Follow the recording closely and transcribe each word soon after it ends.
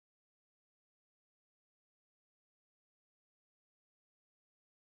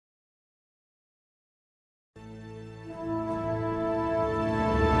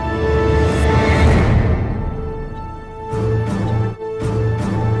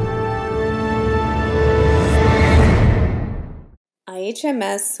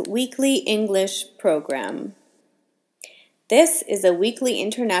IHMS Weekly English Program. This is a weekly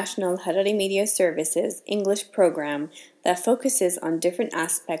International Harari Media Services English program that focuses on different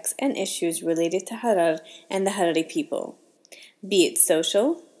aspects and issues related to Harar and the Harari people, be it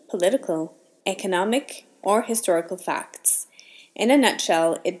social, political, economic, or historical facts. In a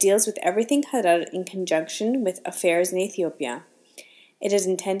nutshell, it deals with everything Harar in conjunction with affairs in Ethiopia. It is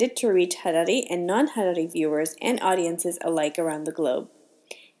intended to reach Harari and non-Harari viewers and audiences alike around the globe.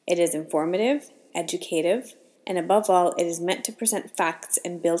 It is informative, educative, and above all, it is meant to present facts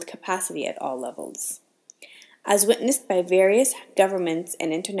and build capacity at all levels. As witnessed by various governments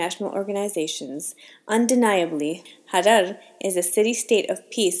and international organizations, undeniably, Harar is a city-state of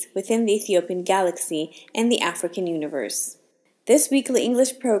peace within the Ethiopian galaxy and the African universe. This weekly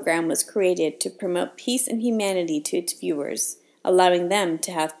English program was created to promote peace and humanity to its viewers, allowing them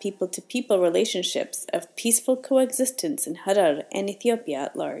to have people-to-people relationships of peaceful coexistence in Harar and Ethiopia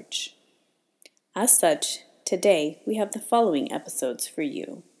at large. As such, today we have the following episodes for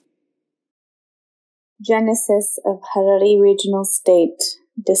you. Genesis of Harari Regional State,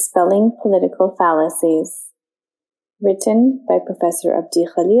 Dispelling Political Fallacies. Written by Professor Abdi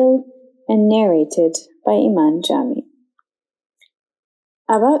Khalil and narrated by Iman Jami.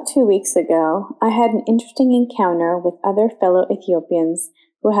 About 2 weeks ago, I had an interesting encounter with other fellow Ethiopians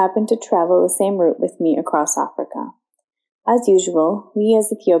who happened to travel the same route with me across Africa. As usual, we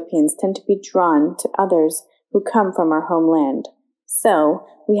as Ethiopians tend to be drawn to others who come from our homeland. So,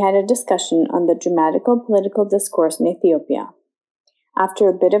 we had a discussion on the dramatical political discourse in Ethiopia. After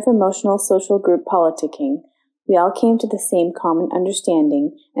a bit of emotional social group politicking, we all came to the same common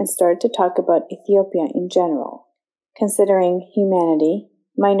understanding and started to talk about Ethiopia in general, considering humanity,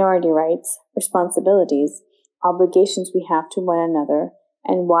 minority rights, responsibilities, obligations we have to one another,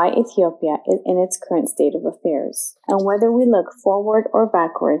 and why Ethiopia is in its current state of affairs. And whether we look forward or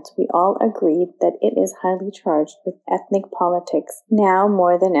backwards, we all agreed that it is highly charged with ethnic politics now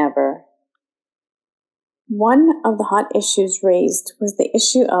more than ever. One of the hot issues raised was the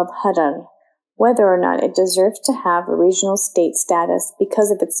issue of Harar, whether or not it deserves to have a regional state status because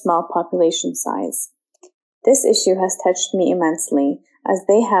of its small population size. This issue has touched me immensely, as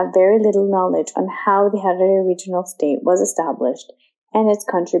they have very little knowledge on how the Harari Regional State was established and its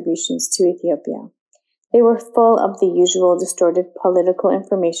contributions to Ethiopia. They were full of the usual distorted political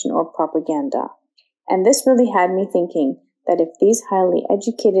information or propaganda, and this really had me thinking that if these highly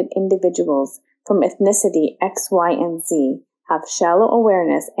educated individuals from ethnicity X, Y, and Z have shallow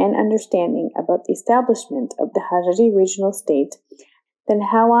awareness and understanding about the establishment of the Harari Regional State, then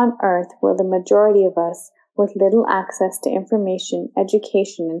how on earth will the majority of us with little access to information,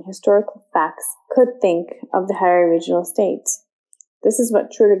 education, and historical facts could think of the Harari Regional State? This is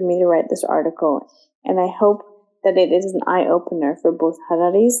what triggered me to write this article, and I hope that it is an eye-opener for both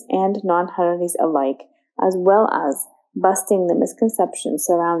Hararis and non-Hararis alike, as well as busting the misconceptions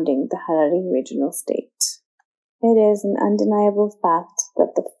surrounding the Harari Regional State. It is an undeniable fact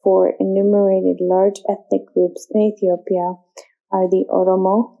that the four enumerated large ethnic groups in Ethiopia are the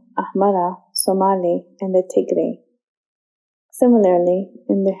Oromo, Amhara, Somali, and the Tigray. Similarly,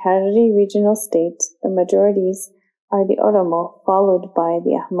 in the Harari Regional State, the majorities are the Oromo, followed by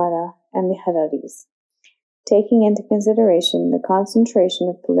the Amhara and the Hararis. Taking into consideration the concentration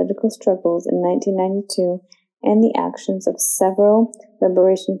of political struggles in 1992 and the actions of several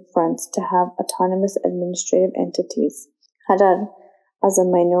liberation fronts to have autonomous administrative entities, Harar, as a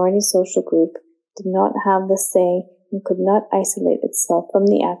minority social group, did not have the say and could not isolate itself from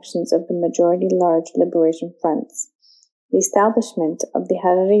the actions of the majority large liberation fronts. The establishment of the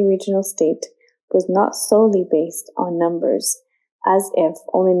Harari Regional State was not solely based on numbers, as if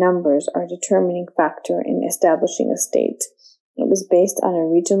only numbers are a determining factor in establishing a state. It was based on a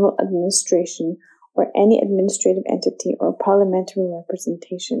regional administration or any administrative entity or parliamentary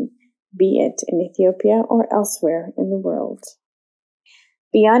representation, be it in Ethiopia or elsewhere in the world.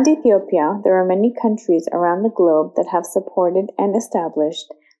 Beyond Ethiopia, there are many countries around the globe that have supported and established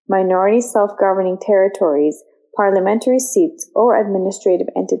minority self-governing territories, parliamentary seats, or administrative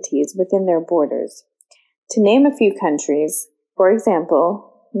entities within their borders. To name a few countries, for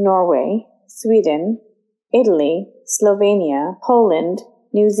example, Norway, Sweden, Italy, Slovenia, Poland,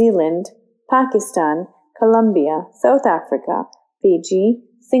 New Zealand, Pakistan, Colombia, South Africa, Fiji,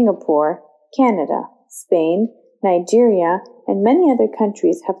 Singapore, Canada, Spain, Nigeria, and many other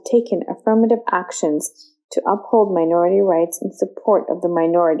countries have taken affirmative actions to uphold minority rights in support of the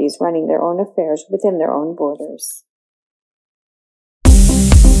minorities running their own affairs within their own borders.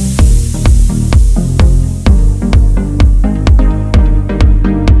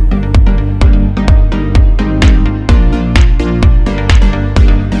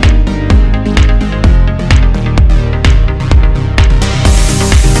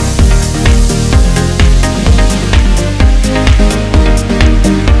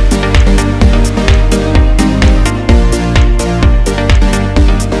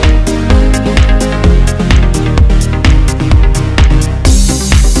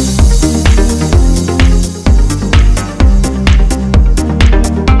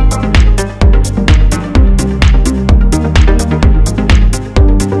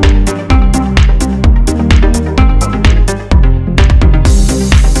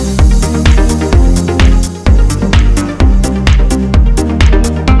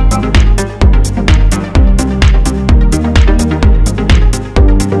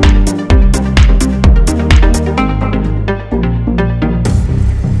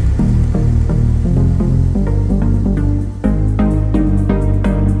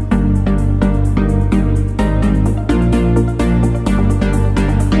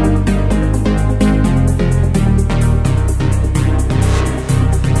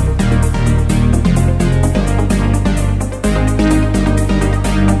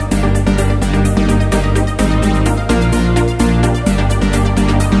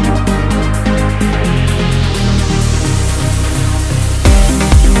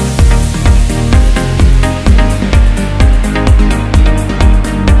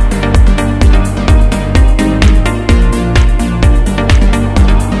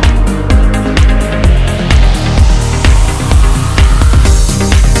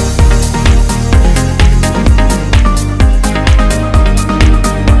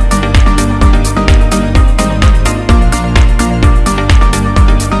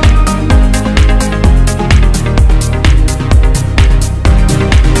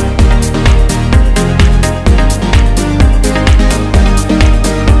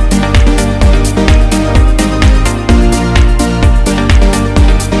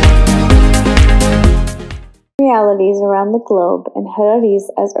 around the globe and Hararis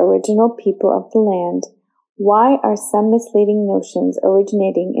as original people of the land, why are some misleading notions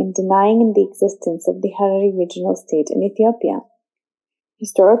originating in denying the existence of the Harari Regional State in Ethiopia?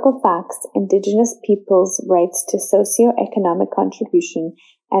 Historical facts, indigenous peoples' rights to socio-economic contribution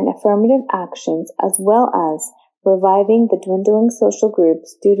and affirmative actions, as well as reviving the dwindling social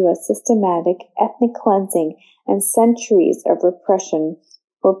groups due to a systematic ethnic cleansing and centuries of repression,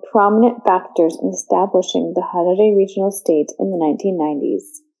 were prominent factors in establishing the Harari Regional State in the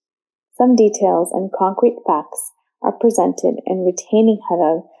 1990s. Some details and concrete facts are presented in retaining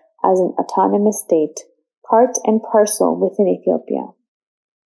Harar as an autonomous state, part and parcel within Ethiopia.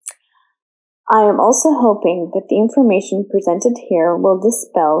 I am also hoping that the information presented here will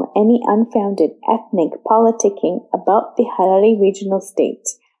dispel any unfounded ethnic politicking about the Harari Regional State.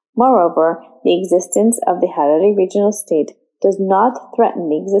 Moreover, the existence of the Harari Regional State does not threaten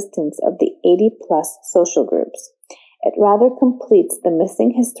the existence of the 80-plus social groups. It rather completes the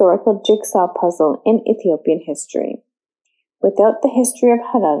missing historical jigsaw puzzle in Ethiopian history. Without the history of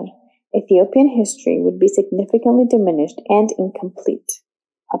Harar, Ethiopian history would be significantly diminished and incomplete.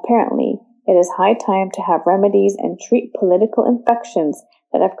 Apparently, it is high time to have remedies and treat political infections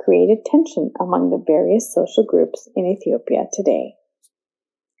that have created tension among the various social groups in Ethiopia today.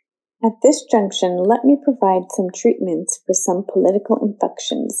 At this junction, let me provide some treatments for some political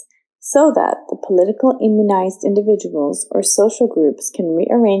infections so that the political immunized individuals or social groups can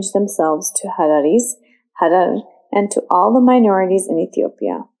rearrange themselves to Hararis, Harar, and to all the minorities in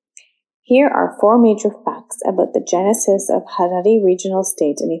Ethiopia. Here are 4 major facts about the genesis of Harari Regional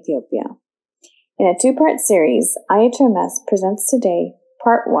State in Ethiopia. In a 2-part series, IHMS presents today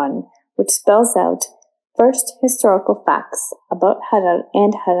Part 1, which spells out first historical facts about Harar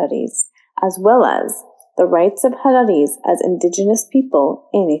and Hararis, as well as the rights of Hararis as indigenous people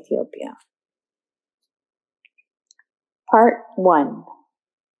in Ethiopia. Part 1.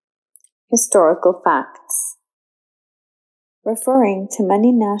 Historical facts. Referring to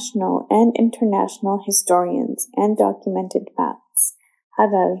many national and international historians and documented facts,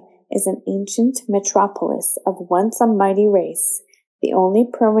 Harar is an ancient metropolis of once a mighty race, the only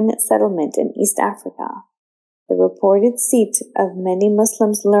permanent settlement in East Africa, the reported seat of many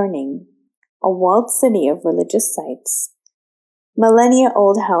Muslims' learning, a walled city of religious sites,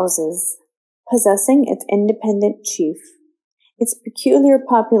 millennia-old houses, possessing its independent chief, its peculiar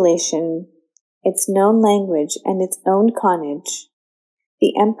population, its known language and its own coinage,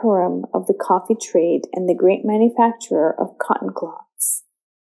 the emperor of the coffee trade and the great manufacturer of cotton cloths.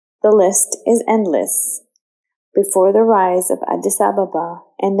 The list is endless. Before the rise of Addis Ababa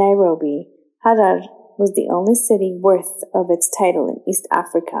and Nairobi, Harar was the only city worth of its title in East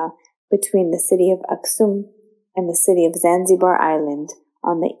Africa between the city of Aksum and the city of Zanzibar Island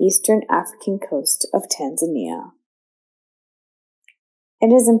on the eastern African coast of Tanzania.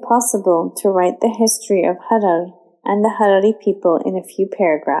 It is impossible to write the history of Harar and the Harari people in a few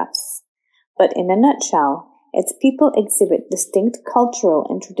paragraphs, but in a nutshell, its people exhibit distinct cultural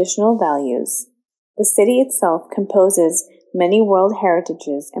and traditional values. The city itself composes many world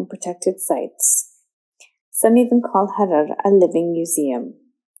heritages and protected sites. Some even call Harar a living museum.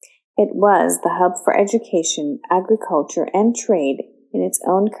 It was the hub for education, agriculture, and trade in its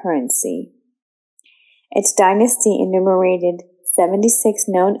own currency. Its dynasty enumerated 76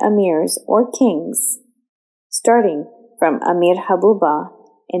 known emirs or kings, starting from Amir Habuba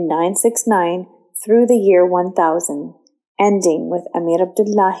in 969 through the year 1000, ending with Amir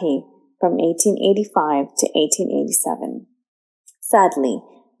Abdullahi from 1885 to 1887. Sadly,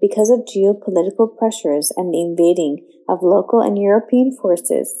 because of geopolitical pressures and the invading of local and European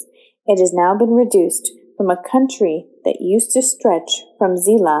forces, it has now been reduced from a country that used to stretch from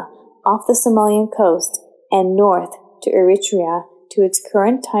Zila off the Somalian coast and north to Eritrea to its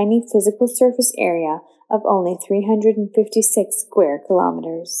current tiny physical surface area of only 356 square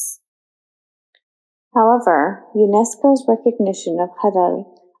kilometers. However, UNESCO's recognition of Harar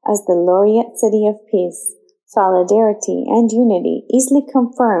as the laureate city of peace, solidarity, and unity easily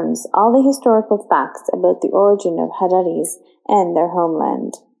confirms all the historical facts about the origin of Hararis and their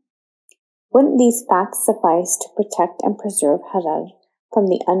homeland. Wouldn't these facts suffice to protect and preserve Harar from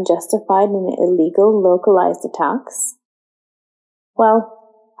the unjustified and illegal localized attacks? Well,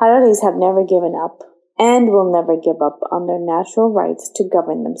 Hararis have never given up and will never give up on their natural rights to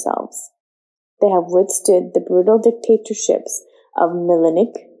govern themselves. They have withstood the brutal dictatorships of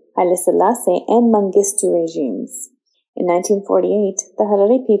Milenik, Haile Selassie, and Mengistu regimes. In 1948, the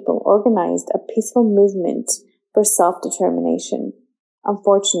Harari people organized a peaceful movement for self-determination.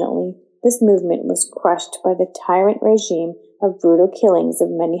 Unfortunately, this movement was crushed by the tyrant regime of brutal killings of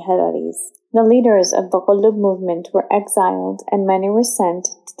many Hararis. The leaders of the Qulub movement were exiled and many were sent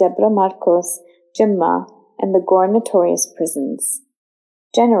to Debre Marcos, Jimma, and the Gore notorious prisons.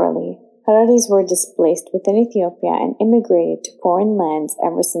 Generally, Hararis were displaced within Ethiopia and immigrated to foreign lands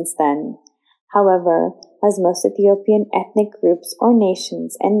ever since then. However, as most Ethiopian ethnic groups or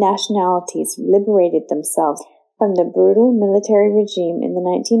nations and nationalities liberated themselves from the brutal military regime in the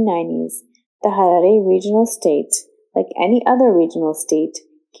 1990s, the Harari Regional State, like any other regional state,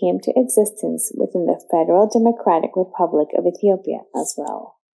 came to existence within the Federal Democratic Republic of Ethiopia as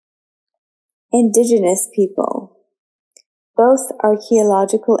well. Indigenous people. Both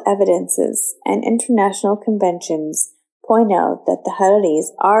archaeological evidences and international conventions point out that the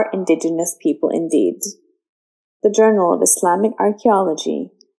Hararis are indigenous people indeed. The Journal of Islamic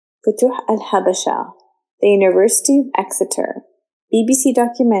Archaeology, Futuh al-Habasha, the University of Exeter, BBC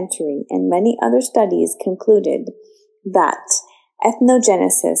documentary, and many other studies concluded that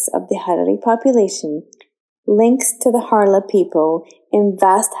ethnogenesis of the Harari population links to the Harla people in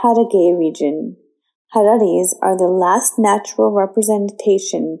vast Hararghe region. Hararis are the last natural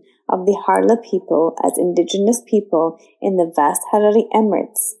representation of the Harla people as indigenous people in the vast Harari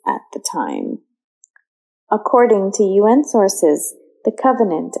Emirates at the time. According to UN sources, the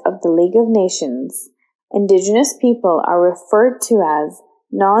Covenant of the League of Nations, indigenous people are referred to as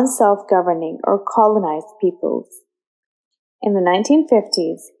non-self-governing or colonized peoples. In the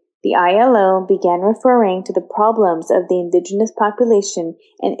 1950s, the ILO began referring to the problems of the indigenous population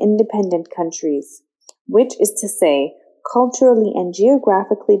in independent countries, which is to say, culturally and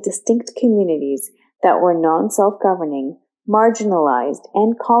geographically distinct communities that were non-self-governing, marginalized,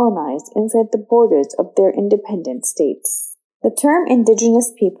 and colonized inside the borders of their independent states. The term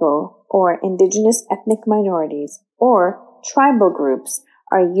indigenous people, or indigenous ethnic minorities, or tribal groups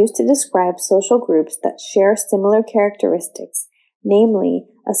are used to describe social groups that share similar characteristics, namely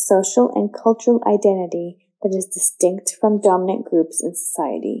a social and cultural identity that is distinct from dominant groups in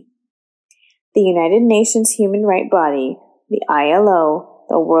society. The United Nations human rights body, the ILO,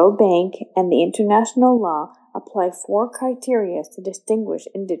 the World Bank, and the international law apply 4 criteria to distinguish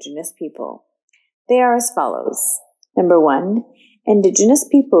indigenous people. They are as follows. Number 1, indigenous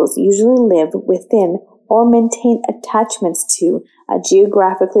peoples usually live within or maintain attachments to a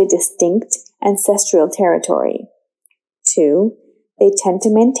geographically distinct ancestral territory. 2, they tend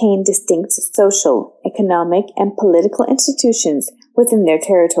to maintain distinct social, economic, and political institutions within their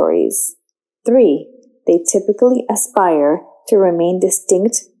territories. 3, they typically aspire to remain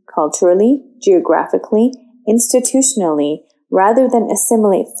distinct culturally, geographically, institutionally, rather than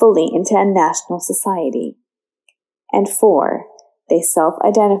assimilate fully into a national society. And 4, they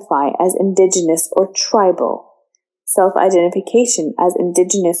self-identify as indigenous or tribal. Self-identification as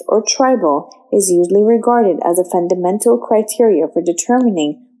indigenous or tribal is usually regarded as a fundamental criteria for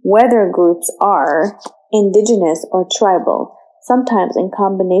determining whether groups are indigenous or tribal, sometimes in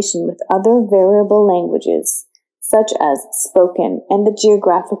combination with other variable languages, such as spoken and the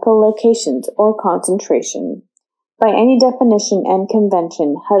geographical locations or concentration. By any definition and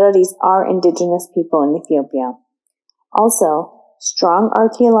convention, Hararis are indigenous people in Ethiopia. Also, strong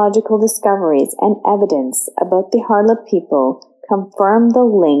archaeological discoveries and evidence about the Harla people confirm the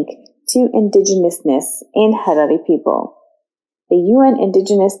link to indigenousness in Harari people. The UN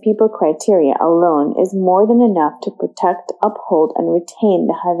Indigenous People criteria alone is more than enough to protect, uphold, and retain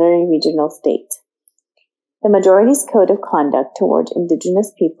the Harari Regional State. The majority's code of conduct towards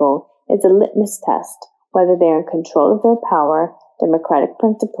indigenous people is a litmus test whether they are in control of their power, democratic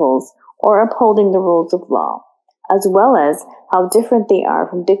principles, or upholding the rules of law, as well as how different they are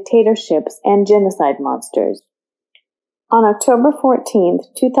from dictatorships and genocide monsters. On October 14,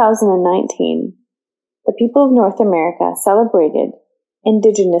 2019, the people of North America celebrated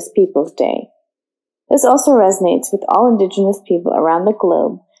Indigenous Peoples Day. This also resonates with all Indigenous people around the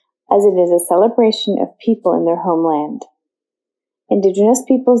globe, as it is a celebration of people in their homeland. Indigenous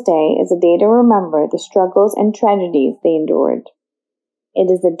Peoples Day is a day to remember the struggles and tragedies they endured.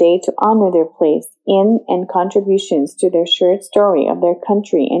 It is a day to honor their place in and contributions to their shared story of their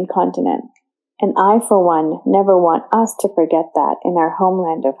country and continent. And I, for one, never want us to forget that in our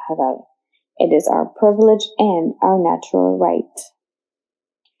homeland of Harar. It is our privilege and our natural right.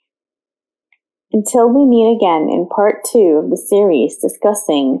 Until we meet again in part 2 of the series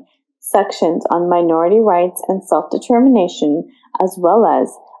discussing sections on minority rights and self-determination, as well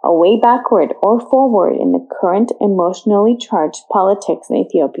as a way backward or forward in the current emotionally charged politics in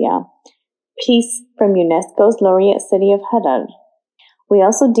Ethiopia. Peace from UNESCO's laureate city of Harar. We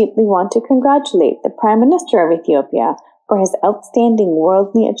also deeply want to congratulate the Prime Minister of Ethiopia for his outstanding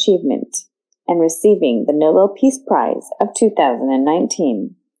worldly achievement. and receiving the Nobel Peace Prize of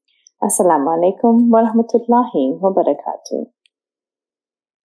 2019. Assalamu alaikum wa rahmatullahi wa barakatuh.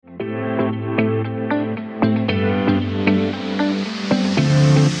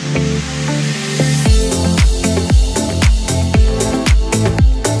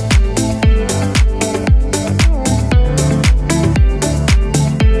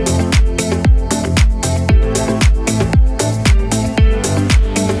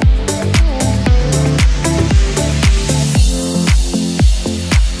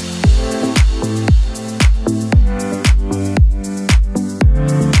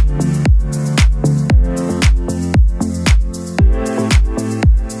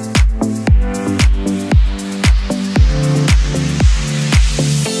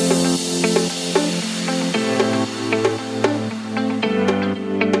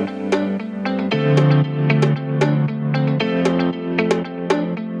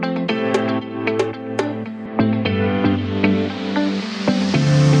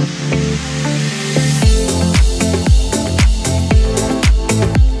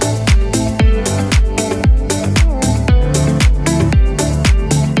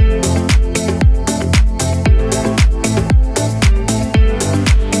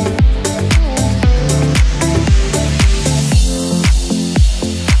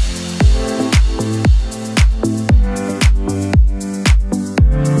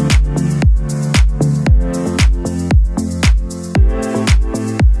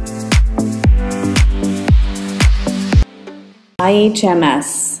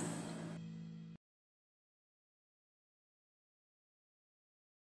 IHMS